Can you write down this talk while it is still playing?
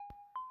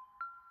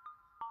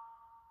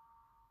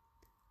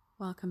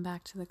Welcome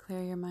back to the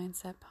Clear Your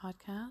Mindset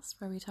podcast,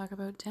 where we talk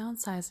about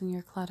downsizing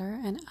your clutter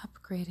and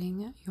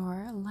upgrading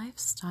your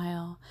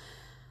lifestyle.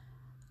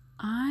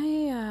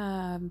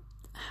 I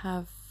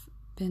have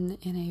been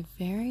in a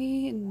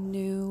very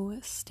new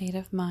state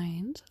of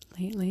mind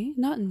lately.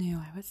 Not new,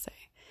 I would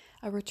say.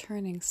 A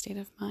returning state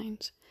of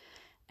mind.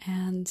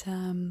 And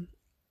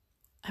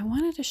I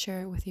wanted to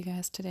share it with you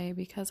guys today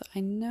because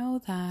I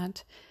know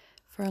that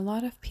for a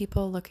lot of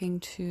people looking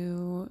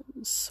to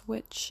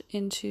switch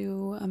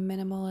into a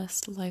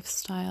minimalist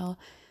lifestyle,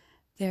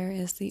 there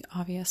is the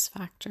obvious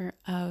factor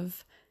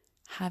of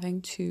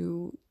having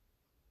to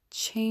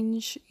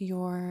change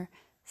your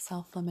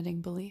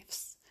self-limiting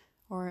beliefs,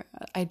 or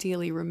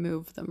ideally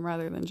remove them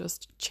rather than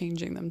just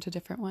changing them to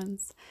different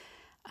ones.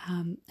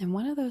 And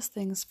one of those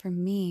things for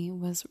me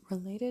was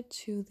related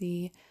to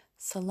the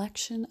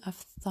selection of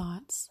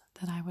thoughts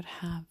that I would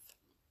have.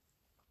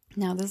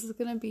 Now, this is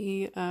going to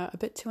be a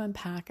bit to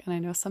unpack, and I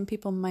know some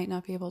people might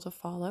not be able to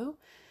follow,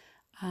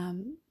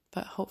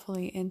 but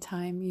hopefully in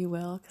time you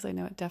will, because I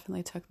know it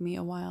definitely took me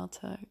a while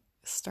to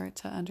start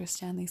to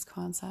understand these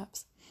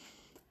concepts.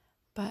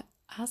 But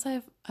as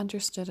I've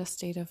understood a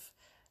state of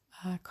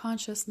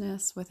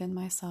consciousness within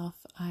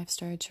myself, I've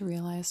started to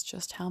realize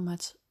just how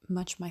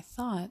much my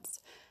thoughts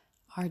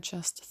are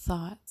just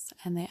thoughts,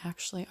 and they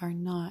actually are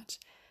not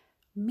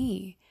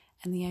me.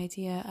 And the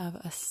idea of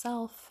a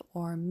self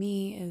or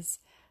me is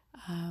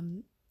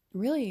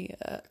really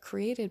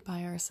created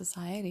by our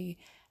society,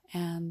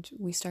 and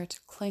we start to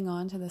cling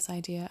on to this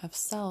idea of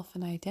self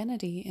and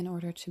identity in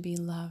order to be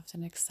loved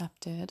and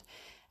accepted.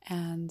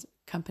 And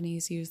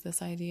companies use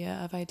this idea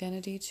of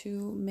identity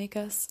to make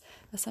us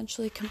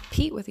essentially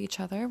compete with each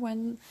other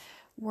when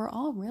we're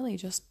all really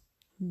just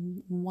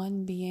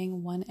one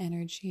being, one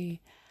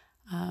energy.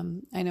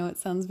 I know it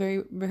sounds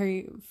very,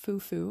 very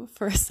foo-foo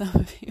for some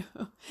of you,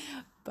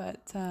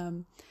 but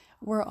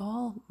we're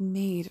all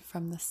made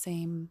from the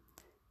same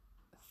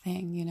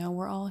thing,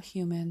 we're all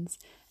humans,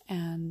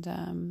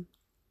 and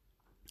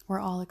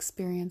we're all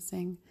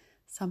experiencing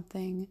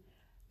something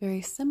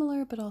very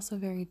similar but also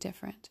very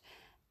different.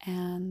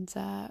 And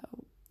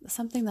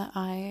something that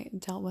I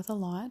dealt with a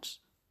lot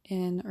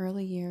in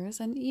early years,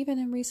 and even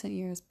in recent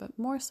years, but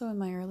more so in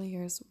my early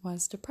years,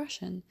 was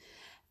depression.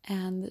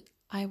 And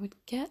I would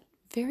get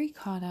very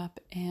caught up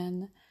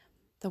in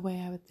the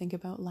way I would think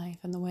about life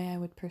and the way I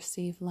would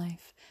perceive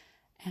life.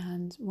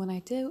 And when I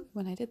did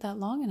that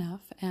long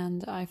enough,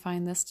 and I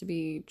find this to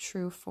be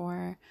true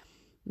for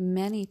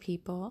many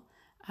people,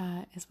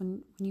 is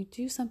when you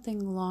do something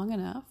long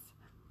enough,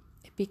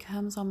 it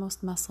becomes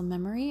almost muscle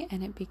memory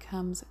and it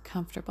becomes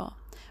comfortable.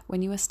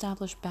 When you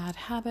establish bad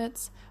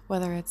habits,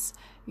 whether it's,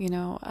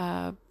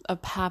 a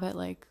habit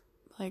like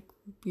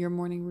your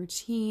morning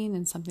routine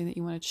and something that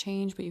you want to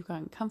change, but you've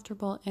gotten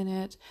comfortable in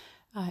it,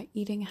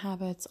 eating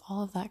habits,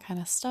 all of that kind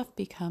of stuff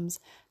becomes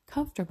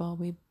comfortable.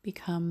 We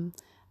become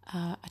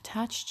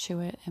attached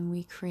to it, and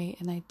we create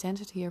an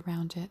identity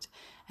around it,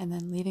 and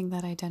then leaving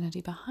that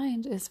identity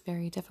behind is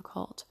very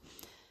difficult,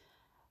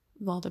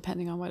 well,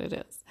 depending on what it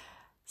is.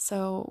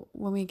 So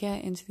when we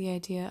get into the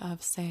idea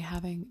of, say,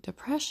 having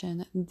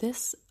depression,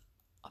 this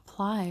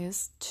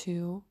applies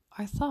to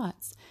our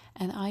thoughts.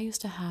 And I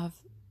used to have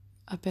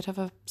a bit of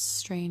a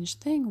strange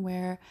thing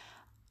where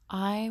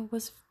I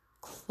was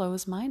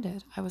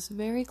close-minded. I was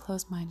very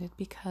close-minded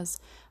because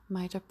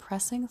my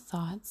depressing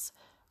thoughts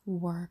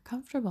were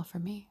comfortable for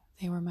me.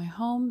 They were my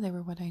home, they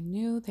were what I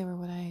knew, they were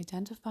what I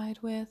identified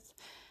with,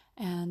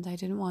 and I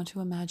didn't want to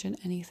imagine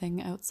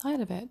anything outside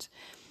of it.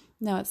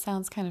 Now, it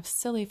sounds kind of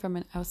silly from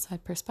an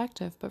outside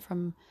perspective, but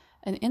from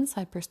an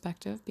inside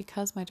perspective,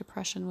 because my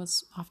depression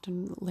was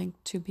often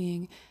linked to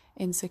being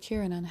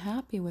insecure and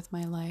unhappy with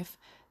my life,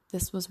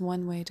 this was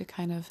one way to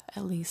kind of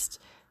at least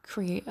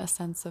create a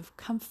sense of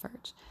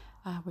comfort,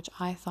 which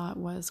I thought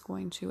was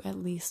going to at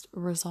least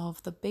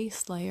resolve the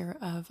base layer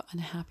of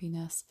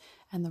unhappiness,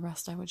 and the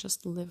rest I would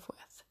just live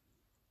with.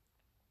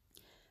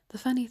 The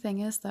funny thing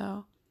is,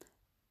 though,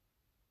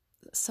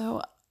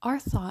 so our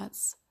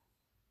thoughts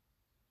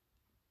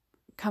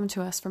come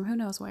to us from who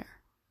knows where,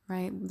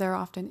 right? They're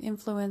often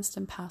influenced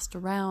and passed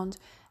around,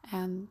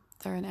 and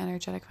they're an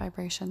energetic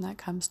vibration that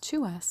comes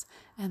to us,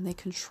 and they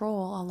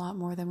control a lot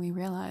more than we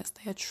realize.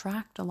 They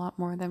attract a lot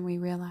more than we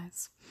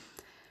realize.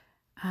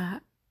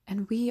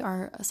 And we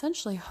are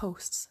essentially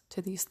hosts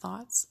to these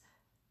thoughts.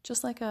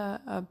 Just like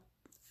a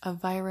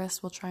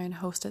virus will try and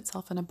host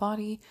itself in a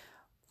body,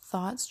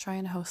 thoughts try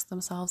and host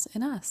themselves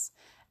in us.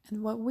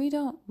 And what we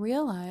don't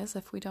realize,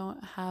 if we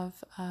don't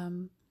have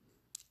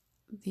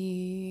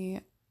the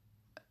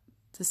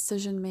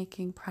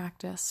decision-making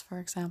practice, for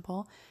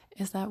example,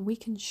 is that we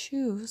can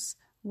choose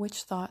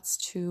which thoughts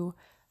to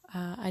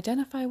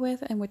identify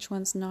with and which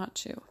ones not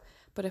to.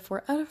 But if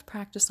we're out of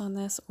practice on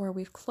this, or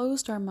we've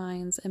closed our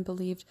minds and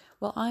believed,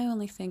 well, I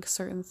only think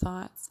certain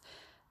thoughts,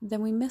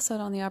 then we miss out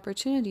on the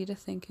opportunity to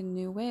think in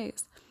new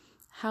ways.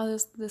 How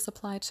does this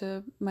apply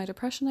to my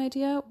depression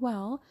idea?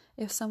 Well,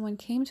 if someone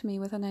came to me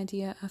with an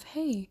idea of,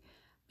 hey,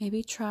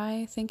 maybe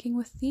try thinking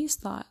with these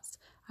thoughts,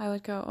 I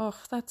would go, oh,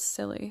 that's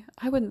silly.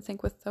 I wouldn't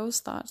think with those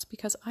thoughts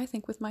because I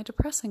think with my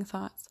depressing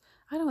thoughts.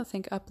 I don't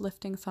think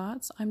uplifting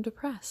thoughts. I'm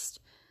depressed.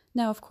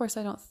 Now, of course,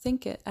 I don't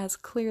think it as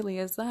clearly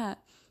as that.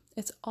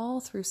 It's all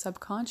through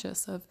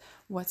subconscious of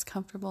what's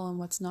comfortable and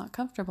what's not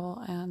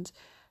comfortable, and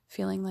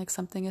feeling like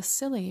something is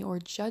silly or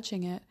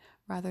judging it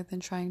rather than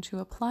trying to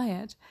apply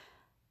it.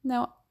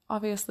 Now,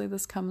 obviously,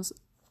 this comes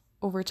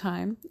over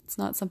time. It's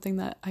not something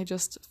that I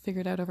just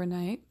figured out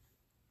overnight.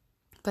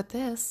 But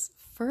this,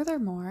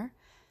 furthermore,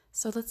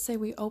 so let's say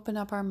we open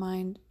up our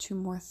mind to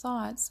more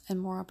thoughts and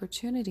more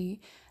opportunity,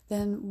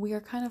 then we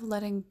are kind of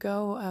letting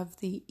go of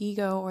the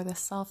ego or the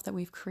self that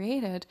we've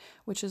created,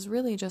 which is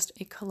really just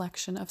a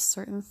collection of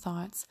certain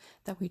thoughts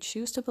that we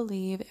choose to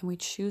believe and we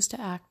choose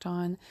to act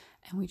on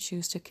and we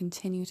choose to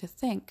continue to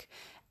think.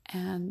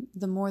 And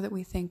the more that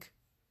we think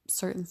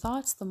certain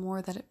thoughts, the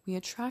more that we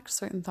attract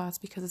certain thoughts,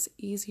 because it's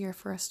easier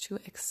for us to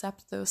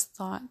accept those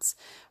thoughts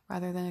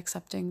rather than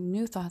accepting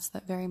new thoughts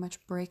that very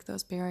much break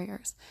those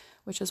barriers,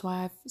 which is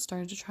why I've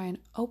started to try and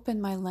open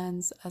my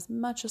lens as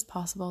much as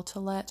possible to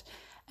let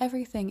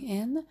everything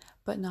in,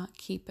 but not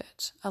keep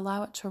it,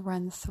 allow it to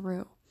run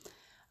through.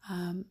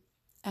 And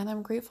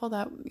I'm grateful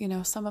that,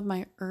 some of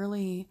my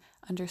early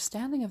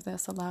understanding of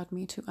this allowed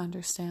me to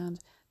understand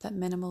that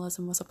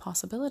minimalism was a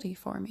possibility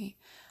for me.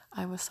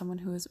 I was someone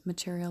who was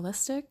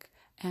materialistic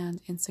and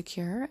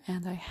insecure,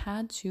 and I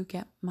had to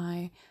get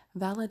my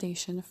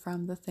validation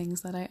from the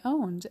things that I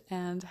owned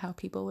and how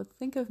people would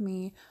think of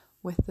me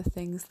with the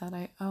things that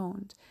I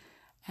owned.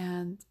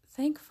 And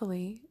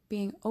thankfully,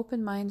 being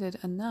open-minded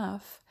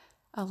enough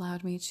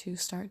allowed me to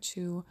start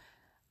to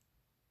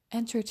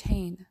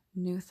entertain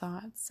new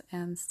thoughts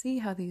and see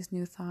how these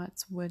new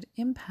thoughts would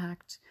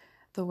impact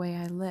the way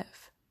I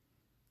live.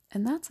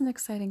 And that's an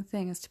exciting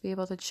thing, is to be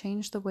able to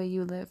change the way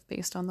you live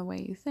based on the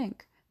way you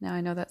think. Now,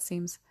 I know that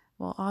seems,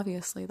 well,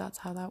 obviously that's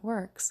how that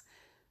works.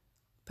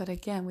 But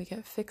again, we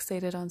get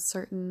fixated on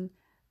certain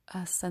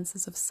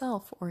senses of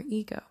self or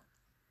ego.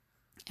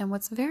 And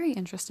what's very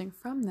interesting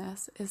from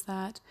this is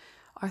that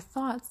our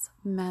thoughts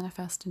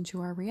manifest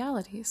into our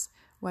realities,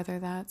 whether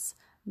that's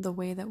the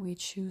way that we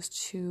choose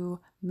to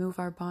move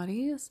our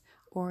bodies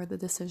or the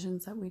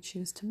decisions that we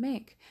choose to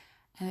make.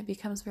 And it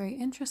becomes very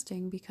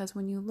interesting because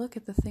when you look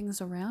at the things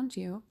around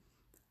you,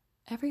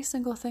 every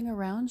single thing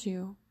around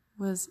you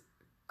was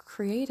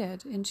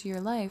created into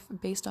your life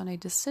based on a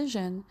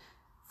decision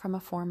from a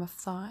form of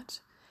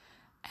thought.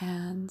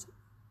 And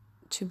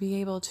to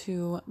be able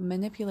to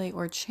manipulate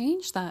or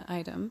change that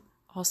item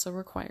also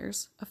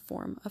requires a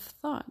form of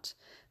thought.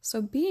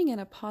 So being in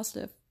a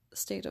positive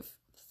state of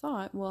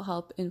thought will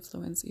help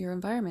influence your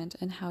environment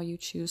and how you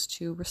choose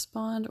to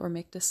respond or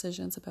make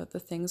decisions about the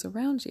things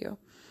around you.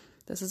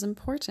 This is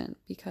important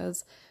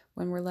because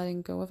when we're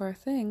letting go of our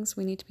things,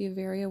 we need to be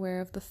very aware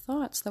of the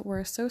thoughts that we're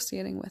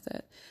associating with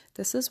it.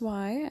 This is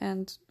why,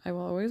 and I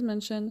will always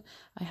mention,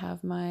 I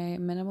have my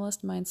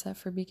Minimalist Mindset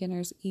for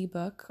Beginners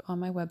ebook on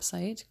my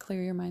website,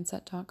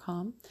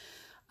 clearyourmindset.com.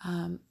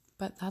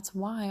 But that's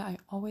why I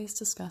always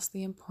discuss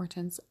the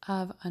importance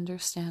of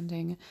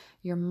understanding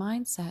your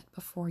mindset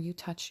before you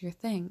touch your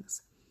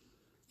things.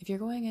 If you're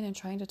going in and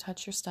trying to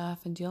touch your stuff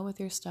and deal with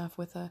your stuff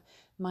with a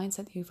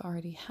mindset that you've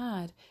already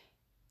had,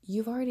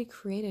 you've already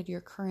created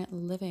your current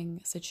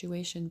living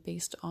situation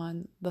based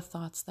on the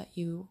thoughts that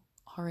you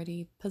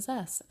already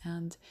possess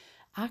and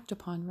act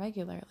upon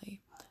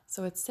regularly.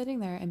 So it's sitting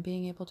there and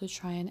being able to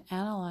try and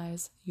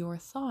analyze your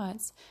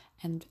thoughts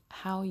and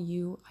how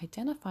you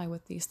identify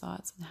with these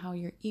thoughts and how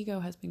your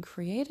ego has been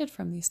created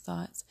from these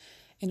thoughts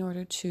in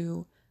order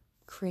to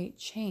create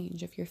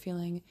change. If you're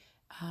feeling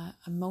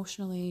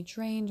emotionally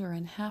drained or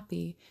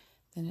unhappy,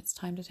 then it's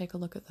time to take a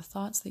look at the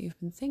thoughts that you've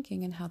been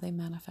thinking and how they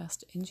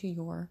manifest into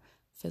your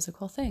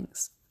physical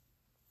things.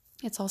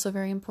 It's also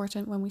very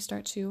important when we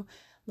start to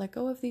let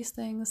go of these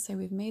things, say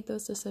we've made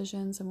those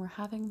decisions and we're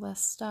having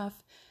less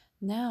stuff.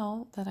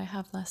 Now that I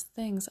have less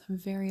things, I'm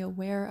very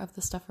aware of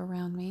the stuff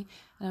around me,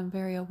 and I'm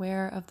very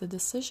aware of the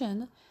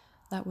decision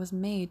that was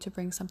made to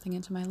bring something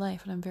into my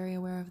life, and I'm very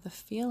aware of the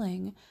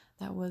feeling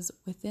that was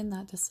within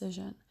that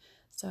decision.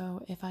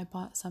 So if I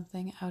bought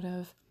something out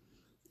of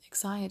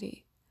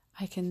anxiety,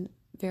 I can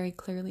very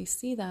clearly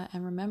see that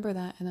and remember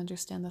that and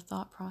understand the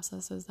thought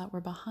processes that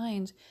were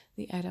behind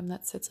the item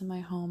that sits in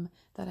my home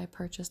that I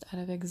purchased out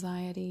of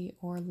anxiety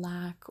or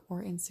lack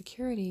or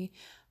insecurity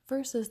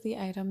versus the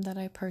item that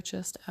I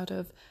purchased out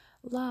of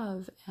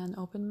love and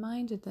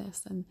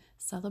open-mindedness and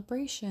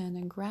celebration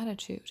and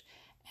gratitude.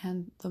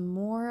 And the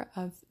more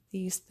of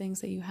these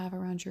things that you have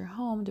around your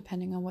home,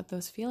 depending on what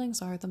those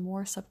feelings are, the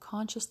more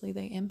subconsciously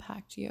they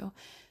impact you.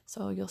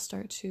 So you'll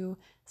start to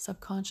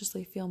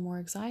subconsciously feel more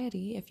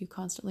anxiety if you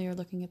constantly are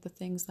looking at the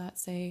things that,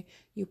 say,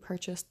 you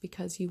purchased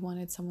because you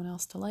wanted someone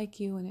else to like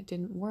you and it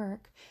didn't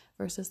work,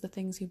 versus the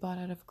things you bought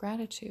out of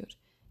gratitude.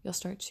 You'll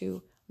start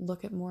to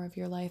look at more of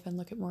your life and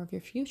look at more of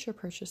your future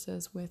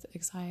purchases with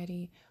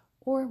anxiety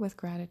or with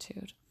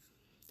gratitude.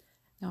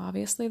 Now,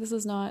 obviously, this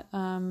is not,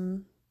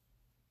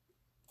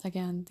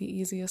 again, the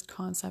easiest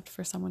concept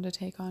for someone to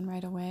take on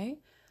right away.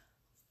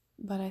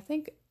 But I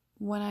think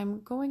when I'm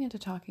going into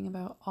talking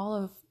about all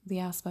of the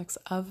aspects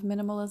of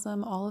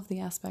minimalism, all of the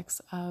aspects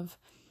of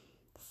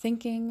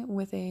thinking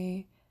with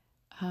a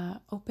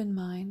open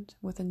mind,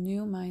 with a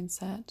new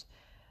mindset,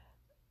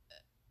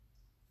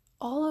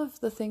 all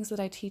of the things that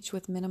I teach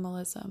with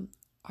minimalism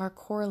are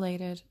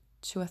correlated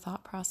to a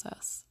thought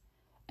process.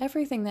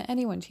 Everything that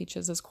anyone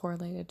teaches is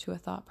correlated to a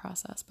thought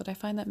process, but I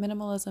find that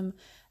minimalism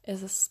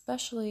is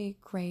especially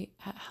great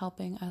at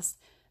helping us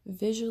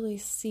visually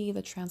see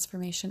the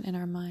transformation in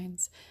our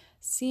minds,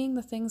 seeing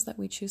the things that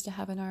we choose to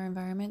have in our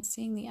environment,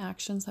 seeing the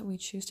actions that we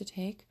choose to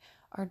take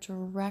are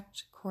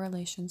direct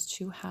correlations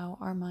to how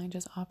our mind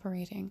is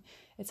operating.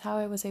 It's how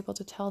I was able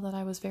to tell that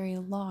I was very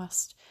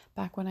lost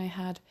back when I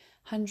had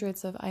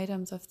hundreds of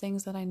items of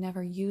things that I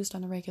never used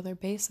on a regular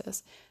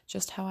basis,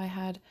 just how I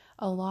had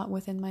a lot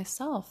within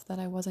myself that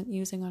I wasn't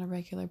using on a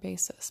regular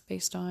basis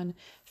based on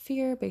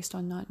fear, based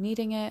on not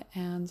needing it,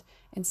 and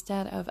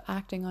instead of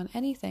acting on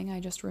anything, I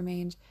just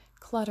remained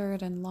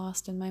cluttered and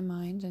lost in my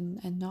mind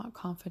and not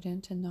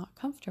confident and not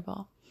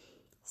comfortable.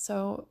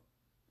 So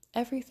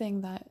everything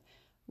that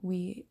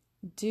we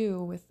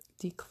do with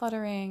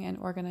decluttering and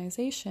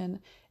organization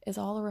is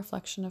all a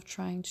reflection of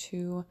trying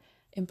to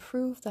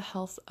improve the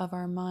health of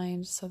our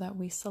mind so that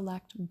we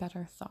select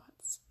better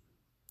thoughts.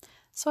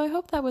 So I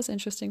hope that was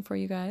interesting for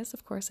you guys.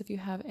 Of course, if you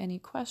have any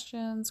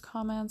questions,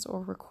 comments,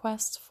 or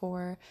requests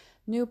for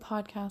new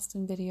podcasts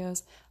and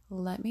videos,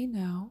 let me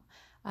know.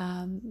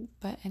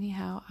 But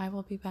anyhow, I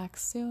will be back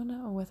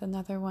soon with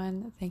another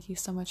one. Thank you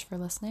so much for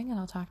listening, and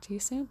I'll talk to you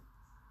soon.